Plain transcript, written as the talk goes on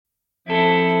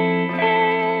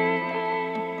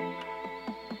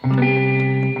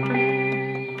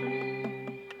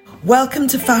Welcome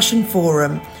to Fashion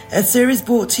Forum, a series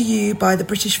brought to you by the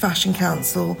British Fashion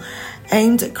Council,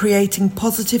 aimed at creating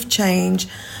positive change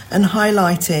and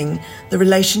highlighting the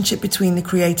relationship between the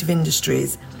creative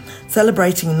industries,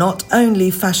 celebrating not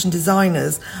only fashion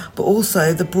designers, but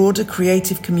also the broader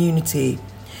creative community.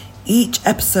 Each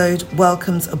episode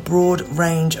welcomes a broad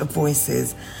range of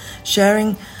voices,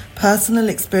 sharing personal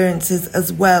experiences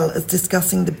as well as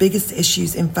discussing the biggest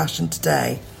issues in fashion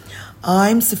today.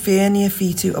 I'm Sophia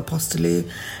Neofitu Apostolou,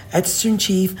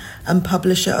 Editor-in-Chief and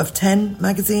Publisher of 10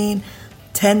 Magazine,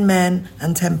 10 Men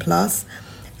and 10 Plus.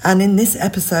 And in this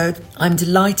episode, I'm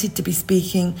delighted to be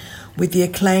speaking with the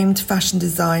acclaimed fashion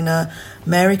designer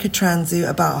Mary Katranzu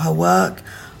about her work,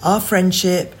 our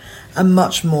friendship and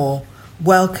much more.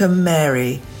 Welcome,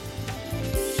 Mary.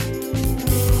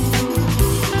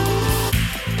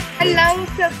 Hello,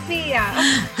 Sophia.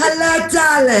 Hello,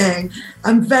 darling.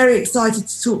 I'm very excited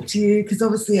to talk to you because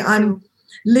obviously I'm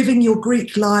living your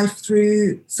Greek life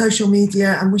through social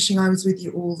media and wishing I was with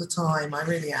you all the time. I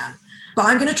really am. But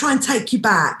I'm going to try and take you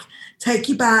back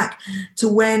to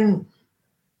when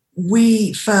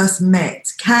we first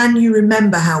met. Can you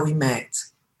remember how we met?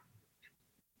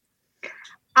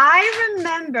 I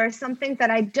remember something that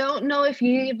I don't know if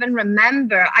you even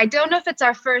remember. I don't know if it's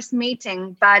our first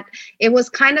meeting, but it was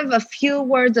kind of a few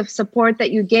words of support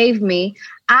that you gave me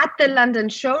at the London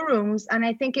showrooms. And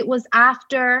I think it was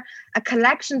after a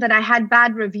collection that I had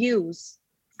bad reviews.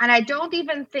 And I don't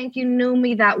even think you knew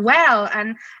me that well.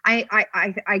 And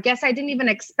I guess I didn't even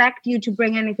expect you to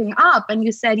bring anything up. And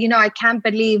you said, I can't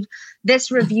believe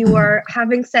this reviewer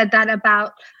having said that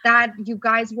about that. You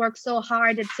guys work so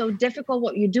hard. It's so difficult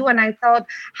what you do. And I thought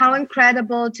how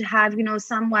incredible to have,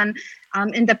 someone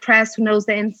in the press who knows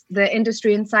the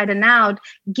industry inside and out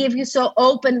give you so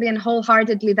openly and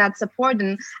wholeheartedly that support.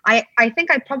 And I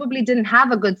think I probably didn't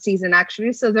have a good season,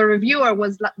 actually. So the reviewer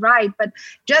was right. But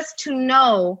just to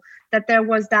know that there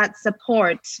was that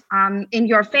support in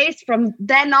your face from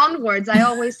then onwards, I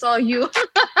always saw you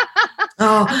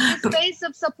as a space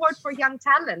of support for young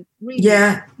talent. Really.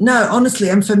 Yeah, no, honestly,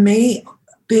 and for me,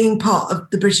 being part of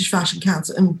the British Fashion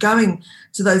Council and going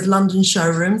to those London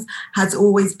showrooms has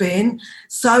always been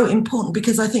so important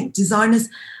because I think designers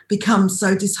become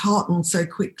so disheartened so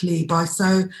quickly by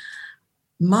so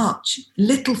much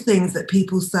little things that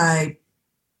people say,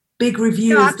 big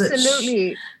reviews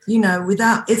absolutely.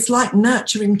 Without, it's like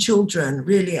nurturing children,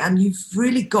 really, and you've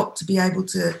really got to be able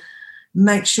to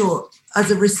make sure as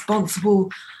a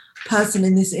responsible person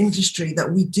in this industry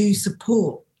that we do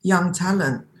support young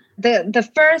talent. The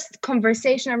first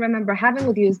conversation I remember having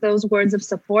with you is those words of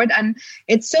support. And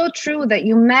it's so true that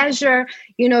you measure,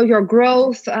 your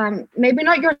growth, maybe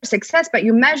not your success, but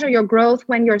you measure your growth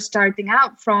when you're starting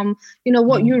out from,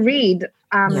 what you read,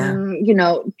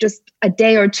 just a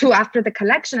day or two after the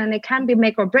collection. And it can be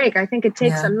make or break. I think it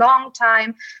takes a long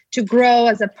time to grow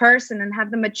as a person and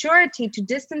have the maturity to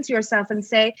distance yourself and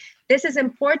say, this is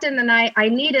important. And I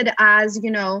need it as,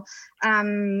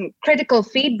 critical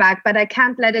feedback, but I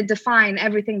can't let it define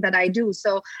everything that I do.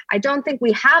 So I don't think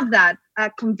we have that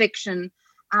conviction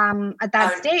at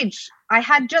that stage. I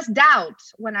had just doubt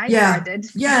when I started.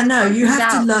 Yeah, no, you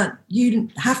have to learn. You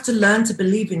have to learn to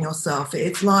believe in yourself.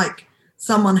 It's like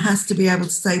someone has to be able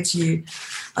to say to you,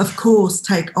 of course,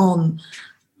 take on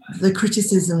the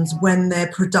criticisms when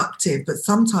they're productive, but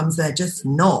sometimes they're just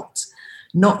not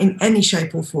in any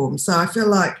shape or form. So I feel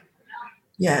like,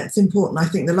 it's important. I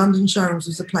think the London showrooms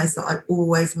was a place that I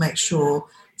always make sure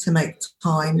to make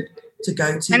time to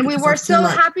go to. And we were so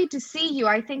happy to see you.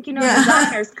 I think,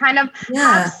 designers kind of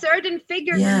have certain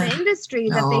figures in the industry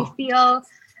that they feel,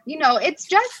 it's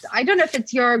just, I don't know if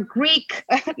it's your Greek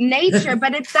nature,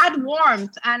 but it's that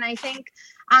warmth. And I think,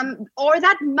 or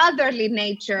that motherly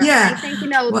nature. Yeah. I think, the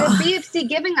BFC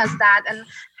giving us that and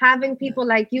having people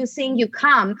like you seeing you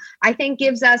come, I think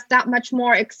gives us that much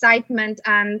more excitement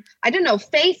and,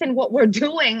 faith in what we're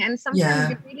doing. And sometimes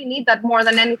you really need that more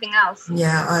than anything else.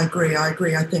 Yeah, I agree.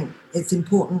 I think it's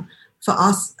important for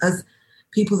us as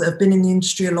people that have been in the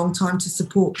industry a long time to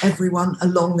support everyone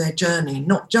along their journey,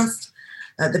 not just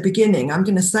at the beginning. I'm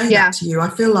going to say that to you. I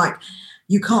feel like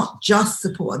you can't just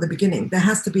support at the beginning. There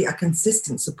has to be a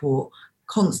consistent support,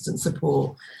 constant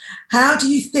support. How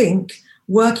do you think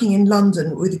working in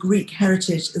London with Greek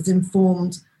heritage has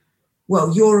informed,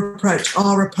 your approach,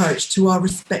 our approach to our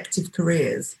respective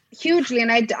careers? Hugely.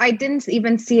 And I didn't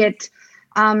even see it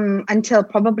until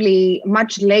probably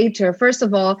much later. First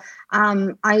of all,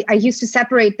 I used to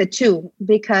separate the two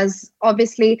because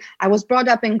obviously I was brought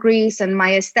up in Greece and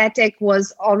my aesthetic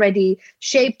was already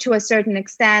shaped to a certain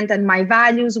extent and my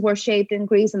values were shaped in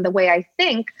Greece and the way I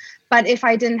think. But if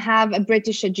I didn't have a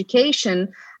British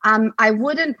education, I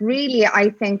wouldn't really, I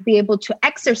think, be able to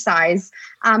exercise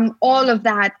all of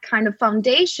that kind of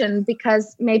foundation,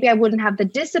 because maybe I wouldn't have the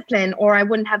discipline, or I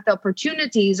wouldn't have the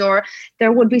opportunities, or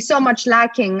there would be so much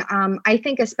lacking, I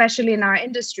think, especially in our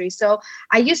industry. So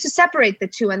I used to separate the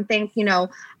two and think,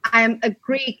 I'm a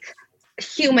Greek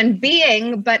human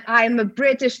being, but I'm a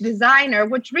British designer,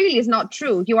 which really is not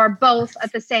true. You are both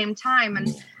at the same time.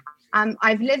 And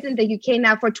I've lived in the UK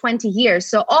now for 20 years.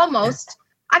 So almost,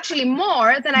 actually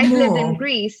more than I've lived in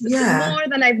Greece. More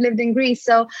than I've lived in Greece.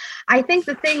 So I think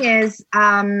the thing is,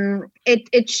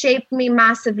 it shaped me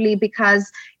massively,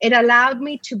 because it allowed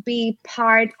me to be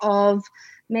part of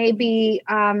maybe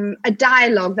a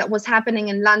dialogue that was happening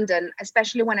in London,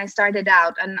 especially when I started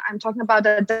out. And I'm talking about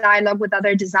a dialogue with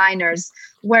other designers,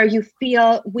 where you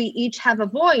feel we each have a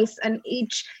voice, and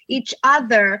each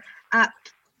other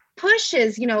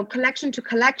pushes, collection to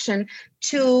collection,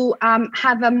 to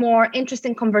have a more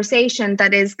interesting conversation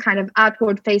that is kind of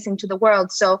outward facing to the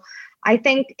world. So I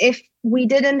think if we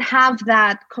didn't have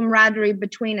that camaraderie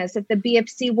between us, if the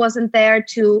BFC wasn't there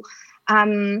to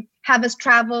have us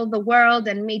travel the world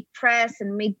and meet press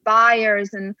and meet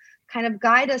buyers and kind of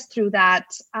guide us through that,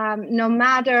 no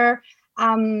matter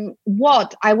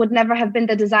what, I would never have been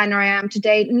the designer I am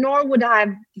today, nor would I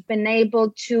have been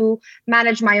able to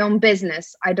manage my own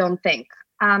business, I don't think.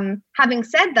 Having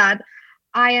said that,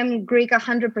 I am Greek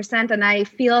 100%, and I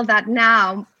feel that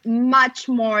now much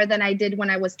more than I did when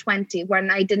I was 20,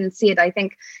 when I didn't see it. I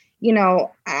think,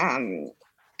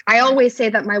 I always say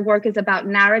that my work is about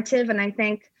narrative, and I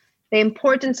think the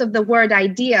importance of the word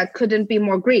idea couldn't be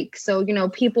more Greek. So,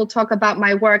 people talk about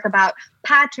my work about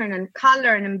pattern and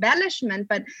color and embellishment,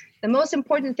 but the most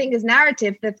important thing is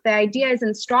narrative. If the idea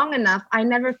isn't strong enough, I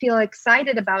never feel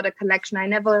excited about a collection. I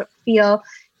never feel,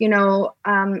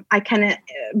 I can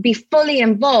be fully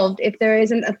involved if there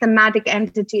isn't a thematic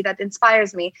entity that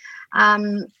inspires me,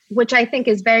 which I think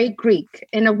is very Greek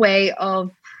in a way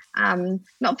of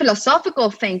not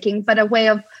philosophical thinking, but a way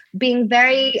of being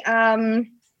very...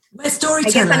 we're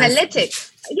storytellers. Analytic.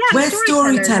 Yeah, we're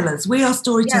storytellers. We are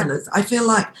storytellers. Yeah. I feel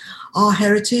like our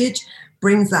heritage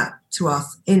brings that to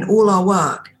us in all our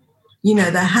work.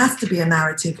 There has to be a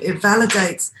narrative. It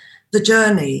validates the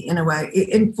journey in a way. It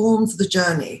informs the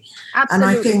journey. Absolutely.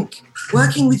 And I think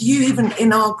working with you, even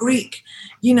in our Greek,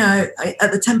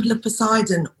 at the Temple of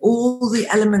Poseidon, all the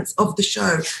elements of the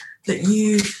show that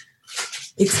you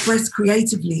express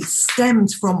creatively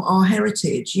stemmed from our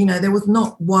heritage. There was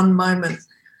not one moment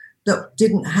that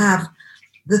didn't have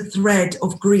the thread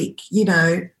of Greek,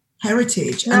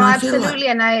 heritage. No, and I absolutely.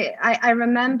 Feel like... And I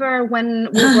remember when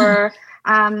we were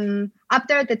up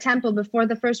there at the temple before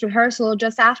the first rehearsal,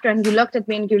 just after, and you looked at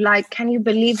me and you're like, can you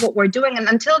believe what we're doing? And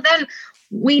until then,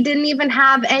 we didn't even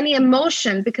have any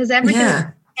emotion, because everything was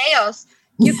chaos.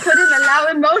 You couldn't allow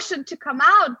emotion to come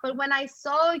out. But when I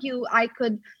saw you, I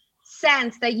could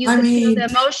sense that you could feel the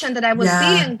emotion that I was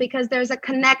feeling, because there's a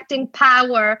connecting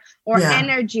power or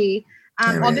energy,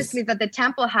 obviously, that the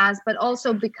temple has, but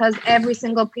also because every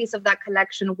single piece of that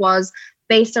collection was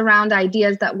based around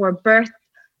ideas that were birthed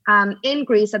in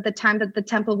Greece at the time that the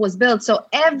temple was built. So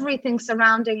everything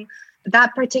surrounding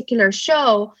that particular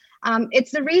show,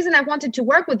 it's the reason I wanted to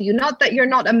work with you. Not that you're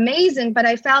not amazing, but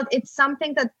I felt it's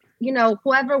something that,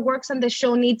 whoever works on the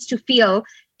show needs to feel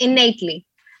innately.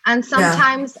 And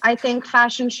sometimes I think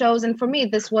fashion shows, and for me,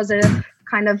 this was a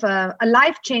kind of a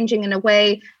life-changing, in a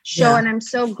way, show, and I'm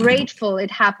so grateful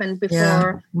it happened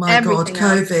before everything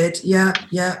else.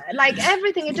 COVID, like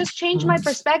everything, it just changed my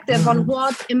perspective on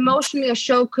what emotionally a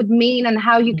show could mean, and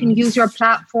how you can use your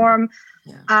platform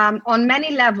on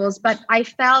many levels. But I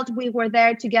felt we were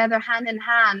there together, hand in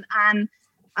hand, and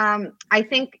I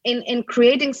think in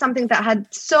creating something that had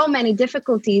so many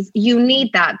difficulties, you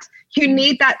need that. You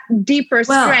need that deeper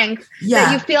strength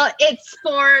that you feel it's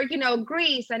for,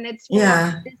 Greece, and it's for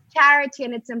this charity,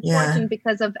 and it's important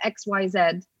because of X, Y, Z.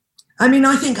 I mean,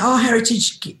 I think our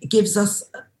heritage gives us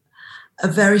a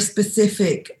very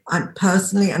specific,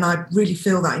 personally, and I really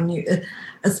feel that in you,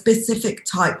 a specific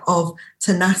type of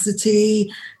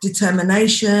tenacity,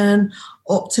 determination,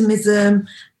 optimism.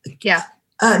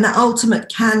 An ultimate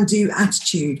can-do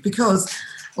attitude, because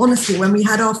honestly, when we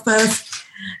had our first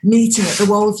meeting at the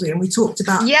Wolseley and we talked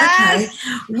about, okay,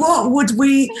 what would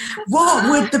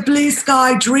the blue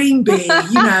sky dream be?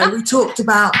 We talked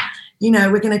about,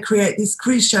 we're going to create this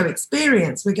cruise show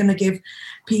experience. We're going to give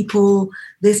people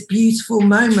this beautiful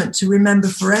moment to remember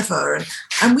forever.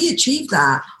 And we achieved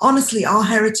that. Honestly, our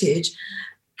heritage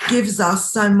gives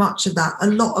us so much of that. A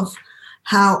lot of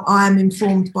how I am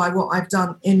informed by what I've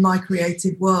done in my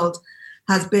creative world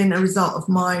has been a result of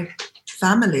my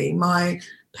family, my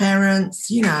parents,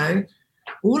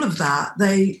 all of that,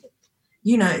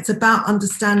 it's about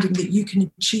understanding that you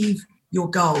can achieve your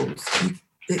goals.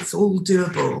 It's all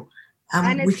doable,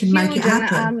 and we can make it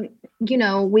happen.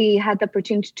 We had the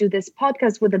opportunity to do this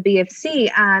podcast with the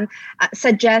BFC and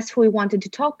suggest who we wanted to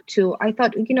talk to. I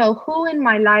thought, who in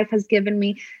my life has given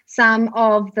me some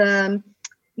of the,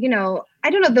 I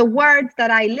don't know, the words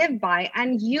that I live by.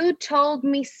 And you told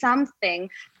me something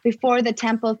before the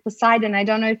Temple of Poseidon. I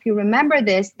don't know if you remember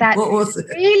this, that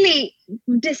really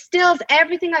distills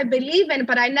everything I believe in,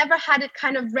 but I never had it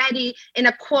kind of ready in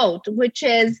a quote, which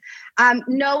is,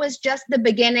 no is just the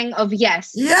beginning of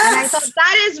yes. Yes. And I thought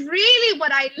that is really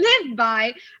what I live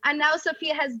by. And now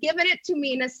Sophia has given it to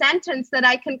me in a sentence that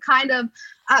I can kind of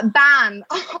ban.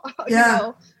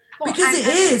 Because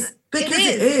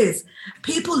it is.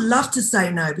 People love to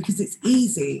say no because it's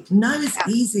easy. No is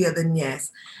easier than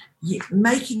yes.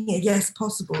 Making a yes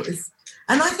possible is,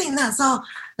 and I think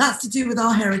that's to do with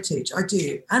our heritage. I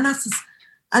do, and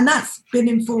that's been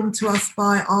informed to us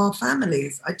by our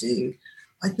families. I do.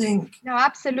 I think. No,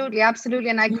 absolutely.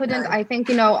 And I think,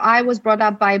 I was brought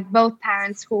up by both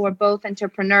parents who were both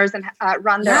entrepreneurs and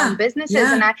run their own businesses.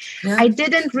 And I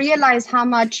didn't realize how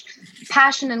much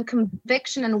passion and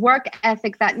conviction and work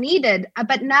ethic that needed.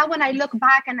 But now when I look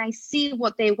back and I see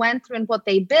what they went through and what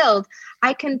they built,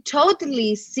 I can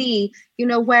totally see,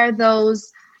 where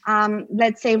those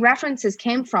let's say references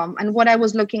came from and what I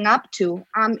was looking up to.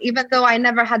 Even though I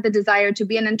never had the desire to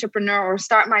be an entrepreneur or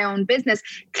start my own business,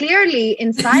 clearly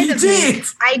inside of me,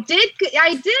 I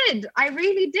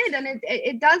really did. And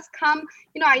it does come,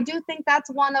 I do think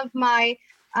that's one of my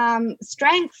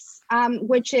strengths,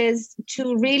 which is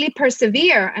to really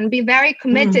persevere and be very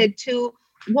committed to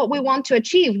what we want to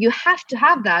achieve. You have to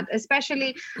have that,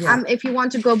 especially if you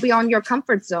want to go beyond your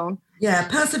comfort zone. Yeah,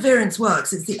 perseverance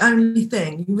works. It's the only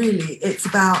thing. Really, it's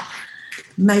about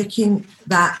making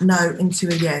that no into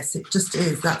a yes. It just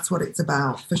is. That's what it's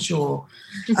about, for sure.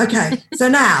 Okay, so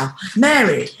now,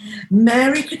 Mary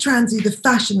Katranzi, the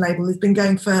fashion label, has been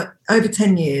going for over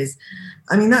 10 years.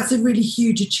 I mean, that's a really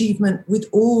huge achievement with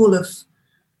all of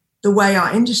the way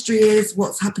our industry is,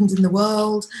 what's happened in the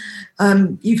world.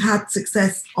 You've had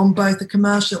success on both a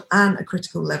commercial and a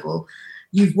critical level.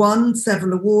 You've won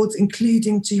several awards,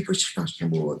 including 2 British Fashion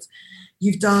Awards.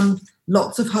 You've done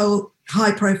lots of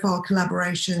high-profile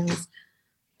collaborations,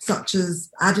 such as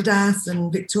Adidas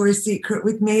and Victoria's Secret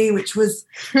with me, which was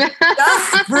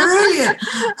just brilliant.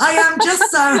 I am just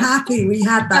so happy we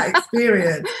had that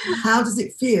experience. How does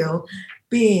it feel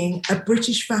being a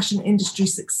British fashion industry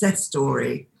success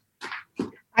story?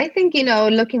 I think,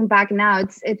 looking back now,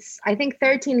 it's I think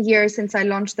 13 years since I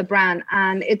launched the brand.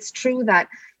 And it's true that,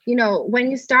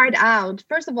 when you start out,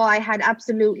 first of all, I had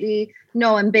absolutely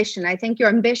no ambition. I think your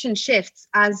ambition shifts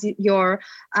as your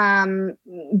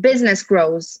business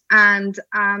grows. And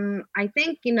I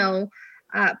think,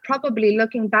 probably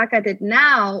looking back at it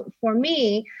now, for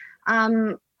me,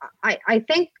 I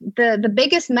think the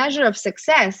biggest measure of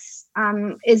success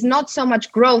is not so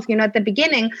much growth. At the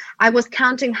beginning, I was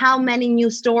counting how many new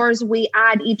stores we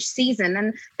add each season.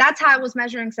 And that's how I was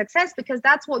measuring success, because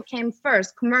that's what came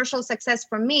first. Commercial success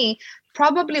for me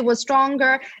probably was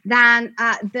stronger than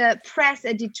the press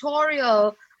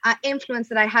editorial influence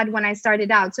that I had when I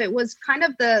started out. So it was kind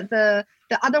of the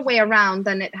other way around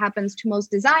than it happens to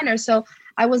most designers. So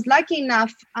I was lucky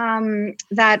enough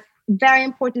that very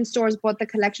important stores bought the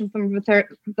collection from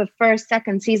the first,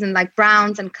 second season, like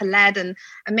Browns and Colette, and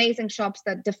amazing shops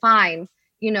that define,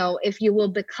 if you will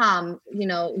become,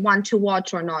 one to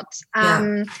watch or not.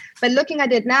 But looking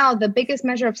at it now, the biggest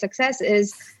measure of success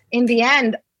is, in the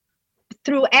end,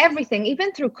 through everything,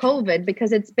 even through COVID,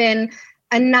 because it's been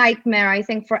a nightmare, I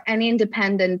think, for any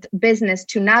independent business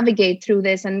to navigate through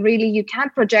this. And really, you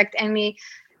can't project any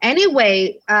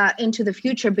way into the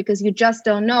future, because you just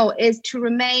don't know, is to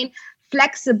remain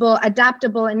flexible,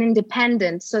 adaptable, and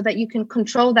independent, so that you can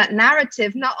control that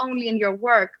narrative, not only in your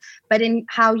work, but in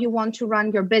how you want to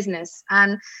run your business.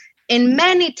 And in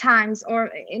many times, or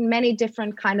in many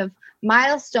different kind of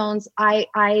milestones,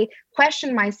 I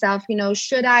question myself,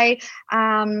 should I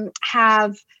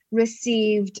have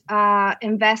received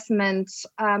investment,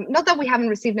 not that we haven't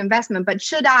received investment, but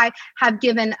should I have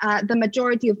given the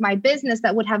majority of my business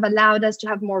that would have allowed us to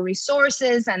have more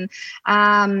resources and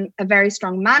a very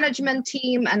strong management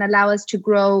team and allow us to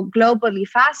grow globally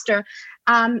faster.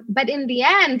 But in the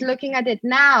end, looking at it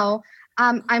now,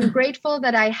 I'm grateful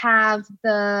that I have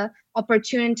the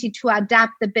opportunity to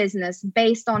adapt the business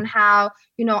based on how,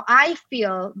 I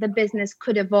feel the business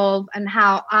could evolve and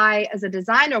how I, as a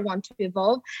designer, want to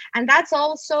evolve. And that's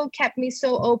also kept me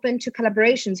so open to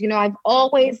collaborations. I've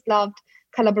always loved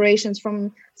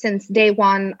collaborations since day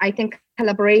one. I think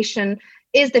collaboration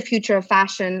is the future of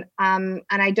fashion.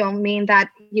 And I don't mean that,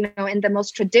 in the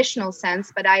most traditional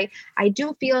sense, but I do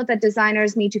feel that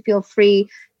designers need to feel free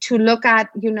to look at,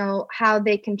 how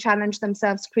they can challenge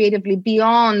themselves creatively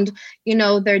beyond,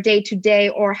 their day-to-day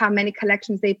or how many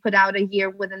collections they put out a year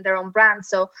within their own brand.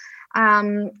 So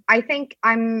I think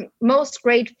I'm most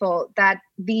grateful that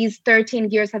these 13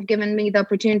 years have given me the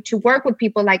opportunity to work with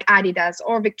people like Adidas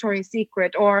or Victoria's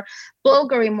Secret or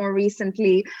Bulgari more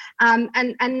recently,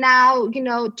 and now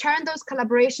turn those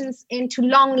collaborations into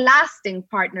long-lasting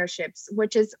partnerships,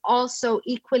 which is also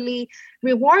equally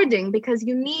rewarding because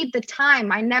you need the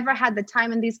time. I never had the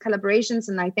time in these collaborations,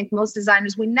 and I think most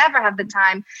designers, we never have the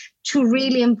time to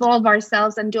really involve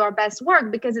ourselves and do our best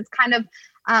work because it's kind of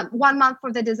 1 month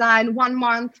for the design, 1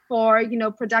 month for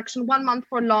production, 1 month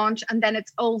for launch, and then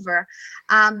it's over.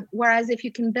 Whereas if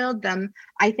you can build them,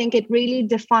 I think it really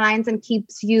defines and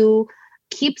keeps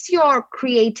your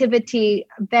creativity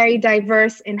very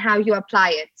diverse in how you apply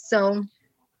it. So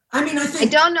I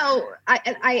don't know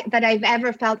that I've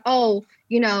ever felt,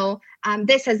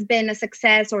 this has been a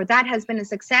success or that has been a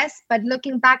success. But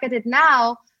looking back at it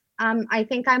now, I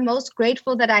think I'm most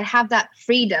grateful that I have that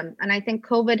freedom. And I think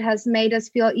COVID has made us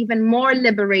feel even more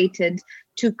liberated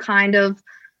to kind of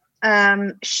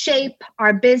shape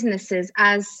our businesses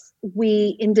as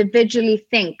we individually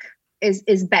think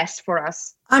is best for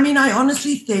us. I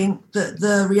honestly think that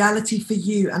the reality for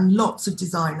you and lots of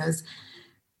designers,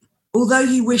 although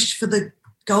you wish for the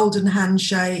golden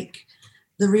handshake,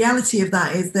 the reality of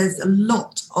that is there's a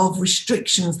lot of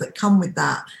restrictions that come with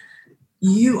that.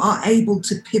 You are able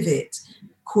to pivot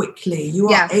quickly. You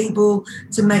are able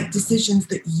to make decisions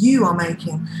that you are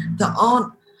making that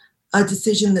aren't a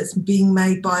decision that's being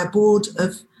made by a board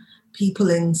of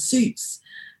people in suits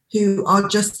who are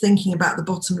just thinking about the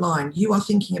bottom line. You are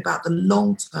thinking about the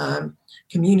long-term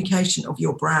communication of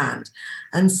your brand.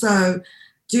 And so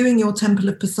doing your Temple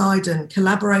of Poseidon,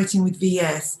 collaborating with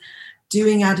VS,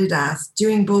 doing Adidas,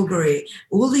 doing Bulgari,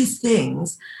 all these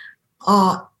things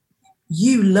are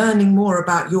you learning more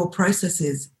about your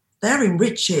processes. They're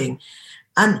enriching.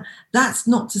 And that's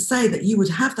not to say that you would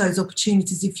have those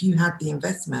opportunities if you had the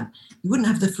investment. You wouldn't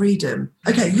have the freedom.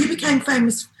 Okay, you became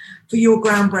famous for your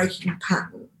groundbreaking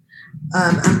pattern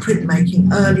and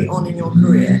printmaking early on in your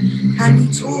career. Can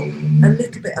you talk a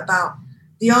little bit about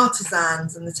the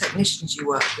artisans and the technicians you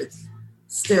work with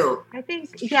still? I think,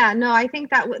 I think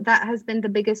that has been the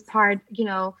biggest part,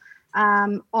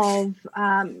 of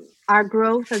our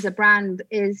growth as a brand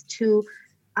is to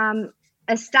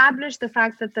establish the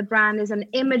fact that the brand is an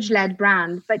image-led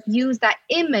brand, but use that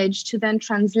image to then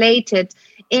translate it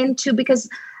into, because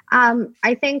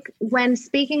I think when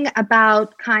speaking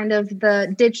about kind of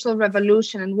the digital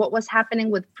revolution and what was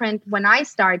happening with print when I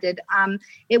started,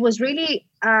 it was really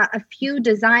a few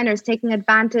designers taking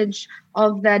advantage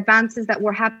of the advances that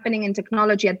were happening in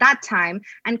technology at that time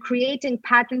and creating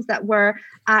patterns that were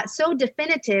so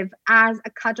definitive as a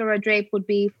cut or a drape would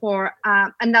be for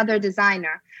another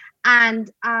designer. And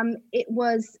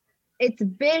it's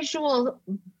visual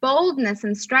boldness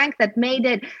and strength that made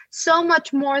it so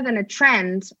much more than a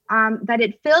trend, that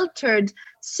it filtered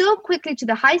so quickly to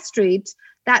the high street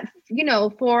that,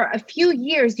 for a few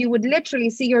years, you would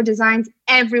literally see your designs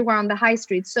everywhere on the high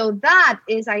street. So that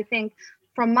is, I think,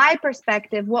 from my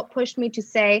perspective, what pushed me to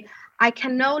say, I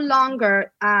can no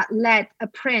longer let a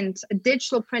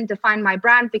digital print define my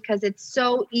brand because it's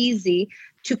so easy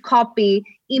to copy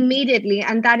immediately,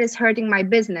 and that is hurting my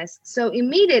business. So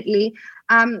immediately,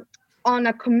 on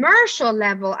a commercial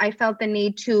level, I felt the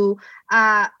need to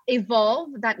evolve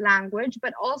that language,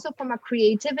 but also from a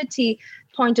creativity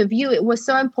point of view, it was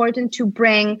so important to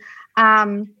bring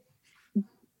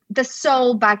the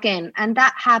soul back in. And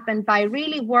that happened by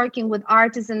really working with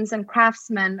artisans and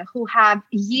craftsmen who have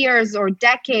years or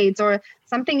decades or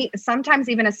sometimes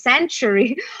even a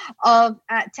century of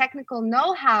technical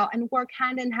know-how, and work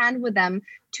hand in hand with them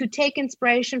to take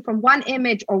inspiration from one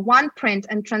image or one print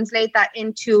and translate that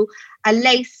into a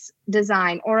lace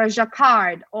design or a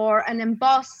jacquard or an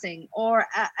embossing or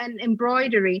an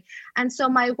embroidery. And so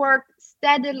my work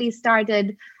steadily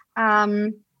started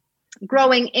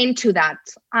growing into that,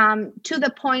 to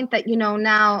the point that,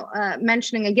 now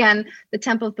mentioning again the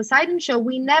Temple of Poseidon show,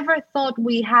 we never thought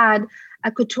we had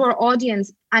a couture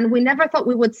audience, and we never thought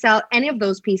we would sell any of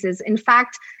those pieces. In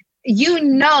fact,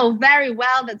 very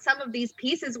well that some of these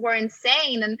pieces were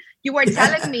insane, and you were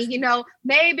telling me,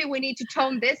 maybe we need to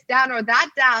tone this down or that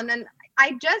down. And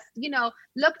I just,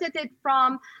 looked at it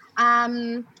from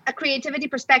a creativity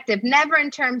perspective, never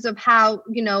in terms of how,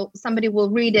 somebody will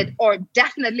read it, or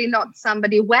definitely not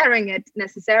somebody wearing it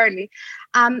necessarily.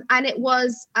 And it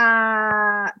was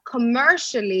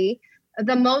commercially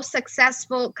the most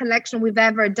successful collection we've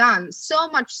ever done. So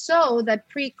much so that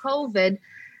pre-COVID,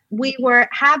 we were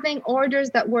having orders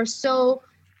that were so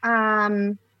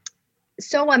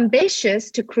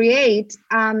ambitious to create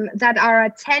that our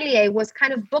atelier was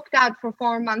kind of booked out for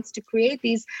 4 months to create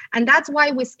these. And that's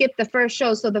why we skipped the first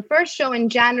show. So the first show in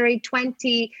January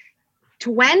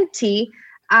 2020,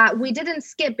 we didn't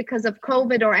skip because of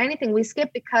COVID or anything. We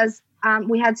skipped because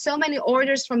we had so many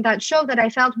orders from that show that I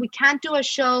felt we can't do a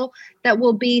show that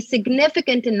will be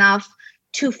significant enough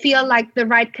to feel like the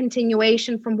right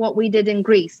continuation from what we did in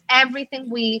Greece. Everything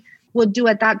we would do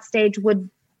at that stage would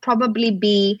probably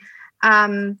be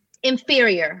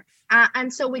inferior.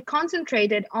 And so we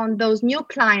concentrated on those new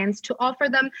clients to offer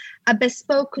them a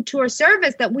bespoke couture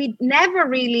service that we never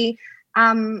really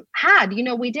had.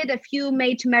 We did a few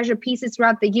made to measure pieces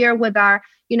throughout the year with our,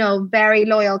 very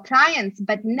loyal clients,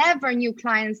 but never new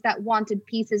clients that wanted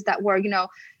pieces that were,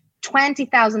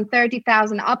 20,000,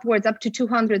 30,000 upwards, up to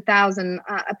 200,000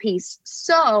 a piece.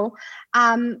 So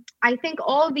I think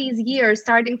all these years,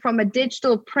 starting from a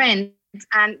digital print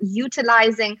and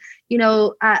utilizing,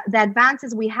 the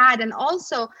advances we had, and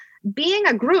also being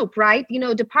a group, right?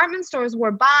 Department stores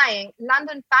were buying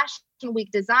London Fashion Week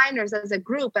designers as a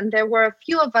group, and there were a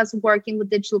few of us working with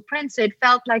digital print. So it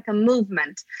felt like a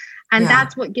movement. And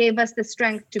that's what gave us the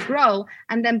strength to grow.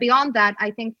 And then beyond that, I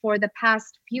think for the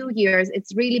past few years,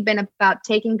 it's really been about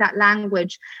taking that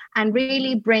language and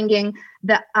really bringing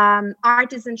the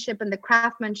artisanship and the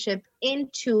craftsmanship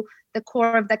into the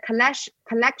core of the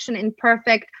collection in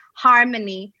perfect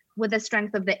harmony with the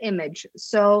strength of the image.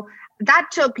 So that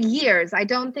took years. I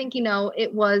don't think,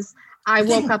 it was, I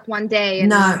woke up one day.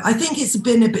 And I think it's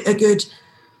been a good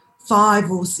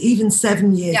 5 or even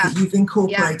 7 years that you've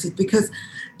incorporated, because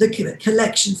the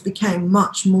collections became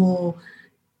much more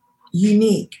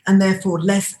unique and therefore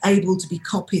less able to be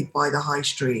copied by the high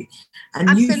street. And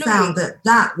Absolutely. You found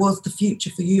that was the future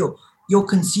for your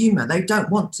consumer. They don't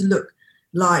want to look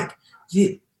like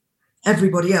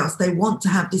everybody else. They want to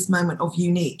have this moment of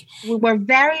unique. We were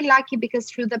very lucky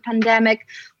because through the pandemic,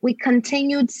 we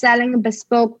continued selling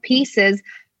bespoke pieces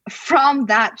from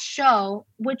that show,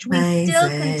 which we still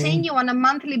continue on a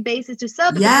monthly basis to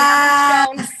sell, because we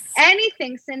haven't shown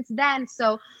anything since then.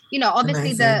 So,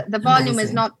 obviously the volume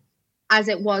is not as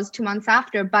it was 2 months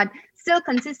after, but still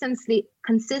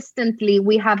consistently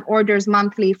we have orders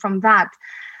monthly from that.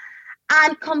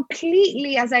 And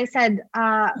completely, as I said,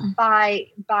 by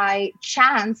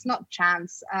chance, not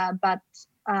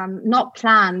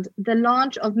planned, the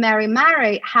launch of Mary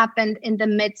Mary happened in the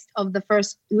midst of the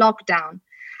first lockdown,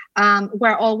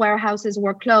 where all warehouses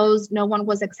were closed. No one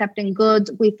was accepting goods.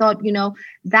 We thought,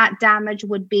 that damage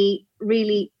would be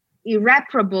really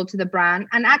irreparable to the brand.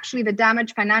 And actually the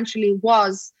damage financially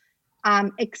was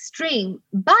extreme,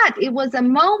 but it was a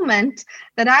moment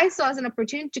that I saw as an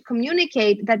opportunity to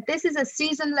communicate that this is a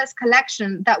seasonless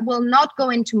collection that will not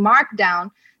go into markdown,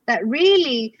 that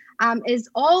really is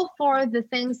all for the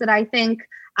things that I think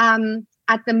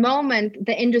at the moment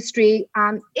the industry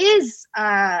is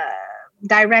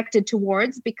directed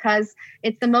towards, because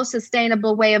it's the most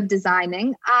sustainable way of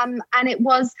designing. And it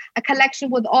was a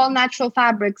collection with all natural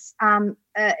fabrics.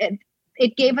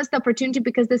 It gave us the opportunity,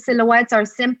 because the silhouettes are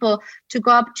simple, to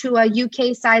go up to a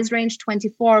UK size range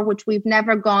 24, which we've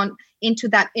never gone into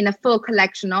that in a full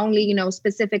collection, only,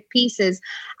 specific pieces.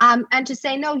 And to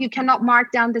say, no, you cannot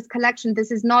mark down this collection.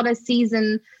 This is not a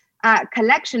season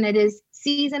collection. It is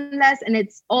seasonless and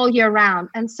it's all year round.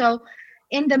 And so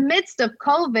in the midst of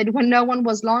COVID, when no one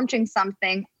was launching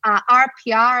something, our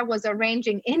PR was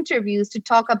arranging interviews to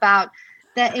talk about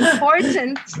the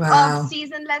importance of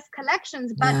seasonless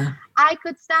collections. But I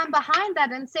could stand behind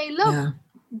that and say, look,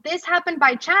 this happened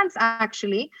by chance,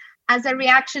 actually, as a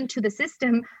reaction to the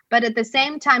system. But at the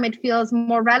same time, it feels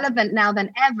more relevant now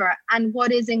than ever. And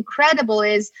what is incredible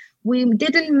is we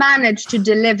didn't manage to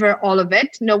deliver all of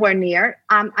it, nowhere near.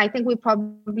 I think we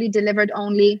probably delivered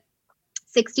only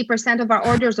 60% of our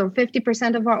orders or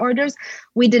 50% of our orders.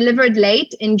 We delivered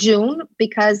late in June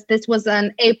because this was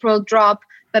an April drop.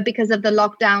 But because of the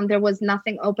lockdown, there was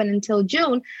nothing open until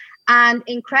June. And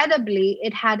incredibly,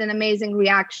 it had an amazing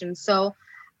reaction. So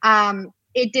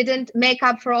it didn't make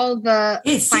up for all the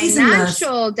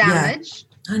financial damage.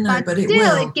 I know, but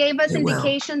it gave us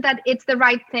indication that it's the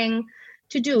right thing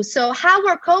to do. So how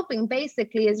we're coping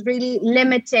basically is really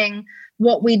limiting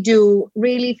what we do,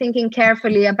 really thinking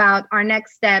carefully about our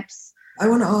next steps. I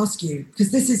want to ask you,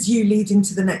 because this is you leading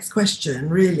to the next question,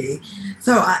 really.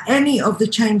 So are any of the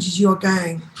changes you've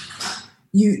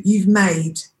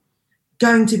made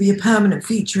going to be a permanent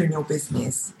feature in your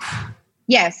business?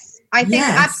 Yes, I think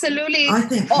Yes, absolutely. I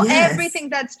think Yes. Everything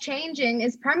that's changing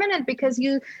is permanent, because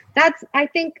that's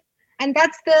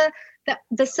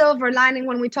the silver lining.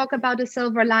 When we talk about a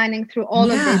silver lining through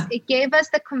all of this, it gave us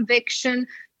the conviction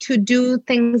to do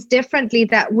things differently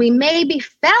that we maybe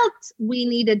felt we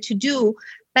needed to do,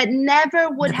 but never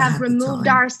would have removed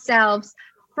ourselves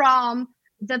from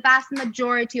the vast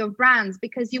majority of brands,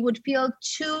 because you would feel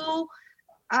too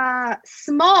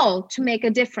small to make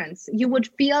a difference. You would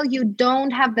feel you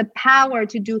don't have the power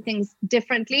to do things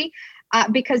differently,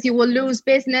 because you will lose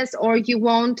business, or you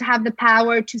won't have the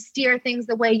power to steer things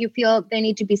the way you feel they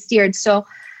need to be steered. So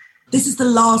this is the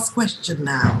last question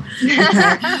now.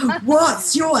 Okay.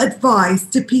 What's your advice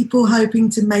to people hoping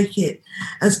to make it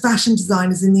as fashion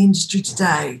designers in the industry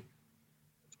today?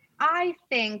 I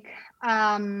think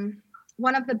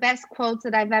one of the best quotes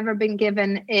that I've ever been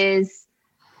given is,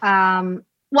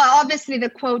 well, obviously the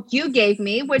quote you gave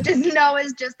me, which is no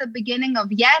is just the beginning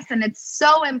of yes. And it's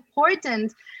so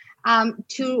important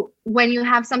to, when you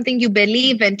have something you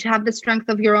believe in, to have the strength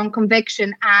of your own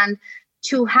conviction, and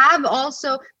to have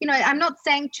also, I'm not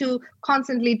saying to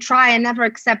constantly try and never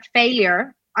accept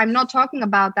failure. I'm not talking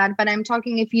about that, but I'm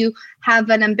talking, if you have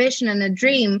an ambition and a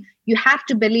dream, you have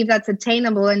to believe that's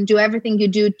attainable and do everything you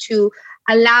do to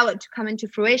allow it to come into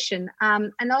fruition.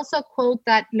 And also a quote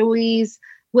that Louise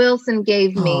Wilson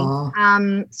gave me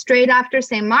straight after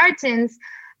St. Martin's.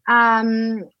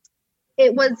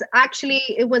 It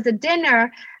was a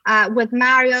dinner with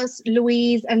Marius,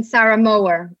 Louise, and Sarah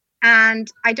Mower.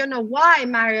 And I don't know why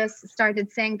Marius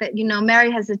started saying that,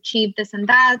 Mary has achieved this and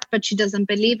that, but she doesn't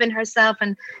believe in herself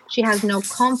and she has no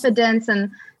confidence, and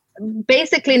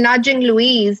basically nudging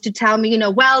Louise to tell me,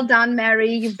 well done,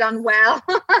 Mary, you've done well.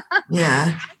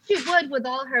 Yeah. She would with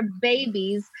all her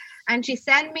babies. And she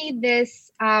sent me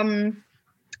this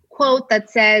quote that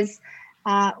says,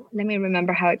 let me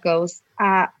remember how it goes.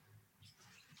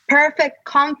 Perfect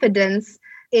confidence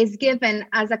is given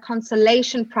as a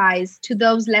consolation prize to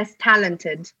those less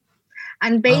talented.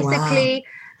 And basically,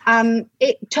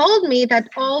 it told me that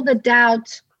all the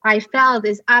doubt I felt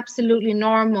is absolutely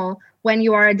normal when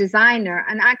you are a designer.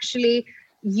 And actually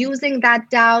using that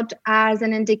doubt as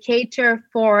an indicator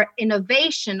for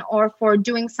innovation or for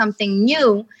doing something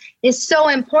new is so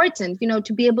important,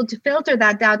 to be able to filter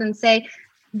that doubt and say,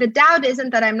 the doubt isn't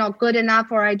that I'm not good enough,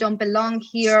 or I don't belong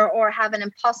here, or have an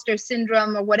imposter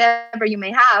syndrome, or whatever you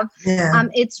may have. Yeah.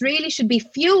 It's really should be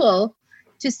fuel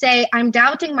to say, I'm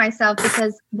doubting myself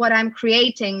because what I'm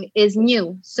creating is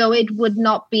new. So it would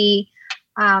not be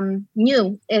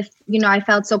new if, I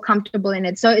felt so comfortable in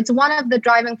it. So it's one of the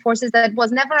driving forces that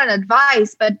was never an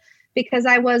advice, but because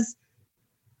I was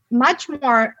much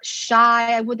more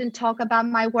shy, I wouldn't talk about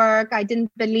my work, I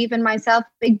didn't believe in myself.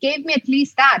 It gave me at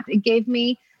least that. It gave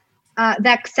me the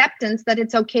acceptance that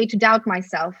it's okay to doubt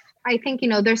myself. I think,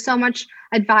 there's so much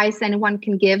advice anyone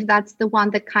can give. That's the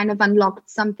one that kind of unlocked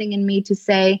something in me to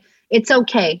say, it's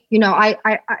okay.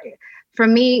 For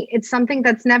me, it's something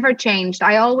that's never changed.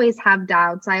 I always have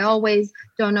doubts. I always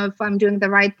don't know if I'm doing the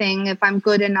right thing, if I'm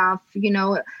good enough,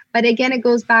 But again, it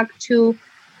goes back to,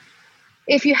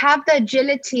 if you have the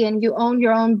agility and you own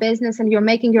your own business and you're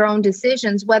making your own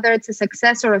decisions, whether it's a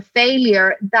success or a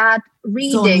failure, that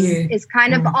reading is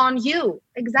kind of on you.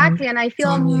 Exactly. And I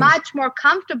feel much more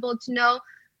comfortable to know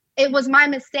it was my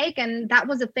mistake and that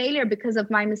was a failure because of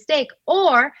my mistake,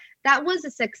 or that was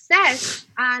a success,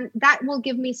 and that will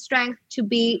give me strength to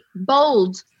be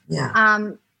bold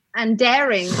and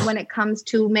daring when it comes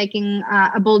to making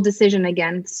a bold decision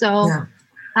again. So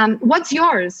what's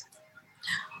yours?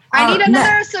 I need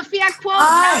another Sophia quote.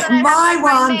 My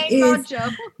one is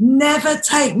never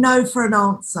take no for an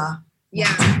answer. Yeah.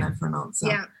 Never take no for an answer.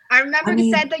 Yeah. I remember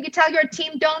you said that you tell your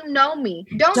team, don't know me.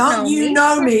 Don't you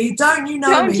know me. Don't you know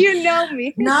me. Don't you know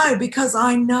me. No, because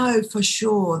I know for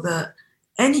sure that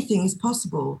anything is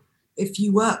possible if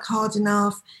you work hard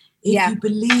enough, if you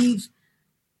believe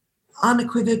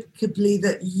unequivocally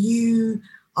that you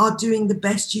are doing the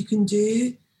best you can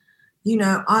do.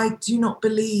 I do not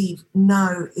believe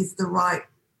no is the right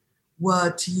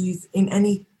word to use in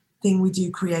anything we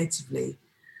do creatively.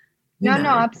 No,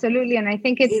 absolutely. And I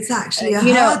think it's actually a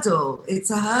hurdle. It's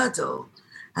a hurdle.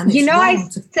 And it's I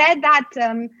said that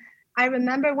I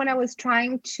remember when I was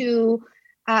trying to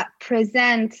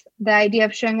present the idea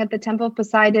of showing at the Temple of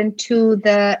Poseidon to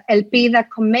the Elpida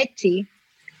committee,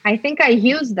 I think I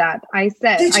used that. I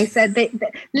said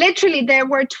literally there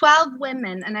were 12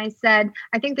 women, and I said,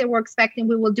 I think they were expecting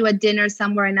we will do a dinner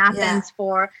somewhere in Athens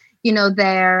for,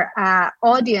 their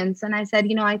audience. And I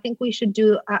said, I think we should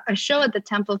do a show at the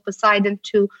Temple of Poseidon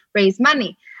to raise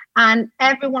money. And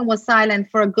everyone was silent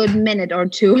for a good minute or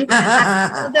two.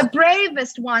 The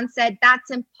bravest one said,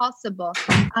 that's impossible.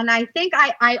 And I think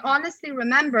I honestly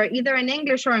remember, either in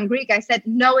English or in Greek, I said,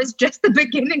 no, it's just the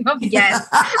beginning of yes.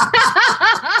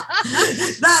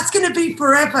 That's going to be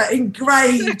forever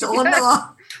engraved on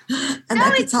our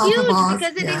it's huge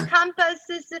because it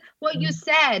encompasses what you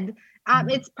said.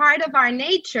 It's part of our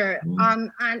nature.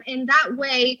 And in that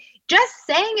way, just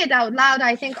saying it out loud,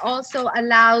 I think also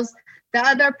allows the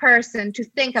other person to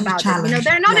think about it.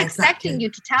 They're not expecting you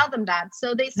to tell them that.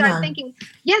 So they start thinking,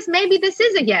 yes, maybe this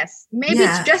is a yes. Maybe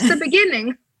it's just the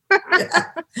beginning.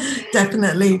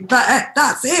 Definitely. But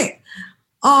that's it.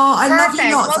 Oh, I love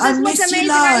you lots. Well, I miss you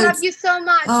loads. I love you so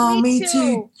much. Oh, me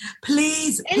too.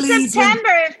 Please.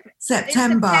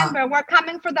 September, we're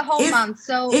coming for the whole month.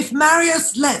 So if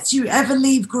Marios lets you ever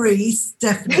leave Greece,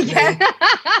 definitely.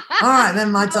 All right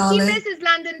then, my darling. He misses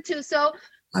London too. So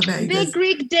big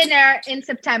Greek dinner in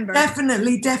September.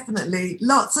 Definitely.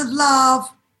 Lots of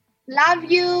love. Love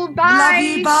you. Bye. Love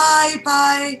you.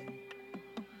 Bye.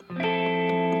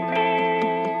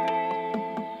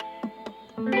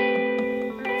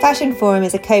 Fashion Forum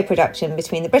is a co-production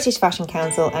between the British Fashion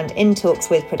Council and In Talks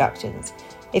With Productions.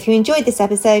 If you enjoyed this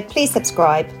episode, please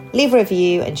subscribe, leave a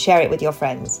review and share it with your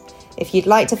friends. If you'd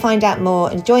like to find out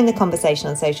more and join the conversation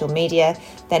on social media,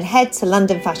 then head to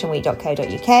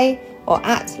londonfashionweek.co.uk or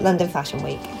 @London Fashion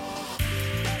Week.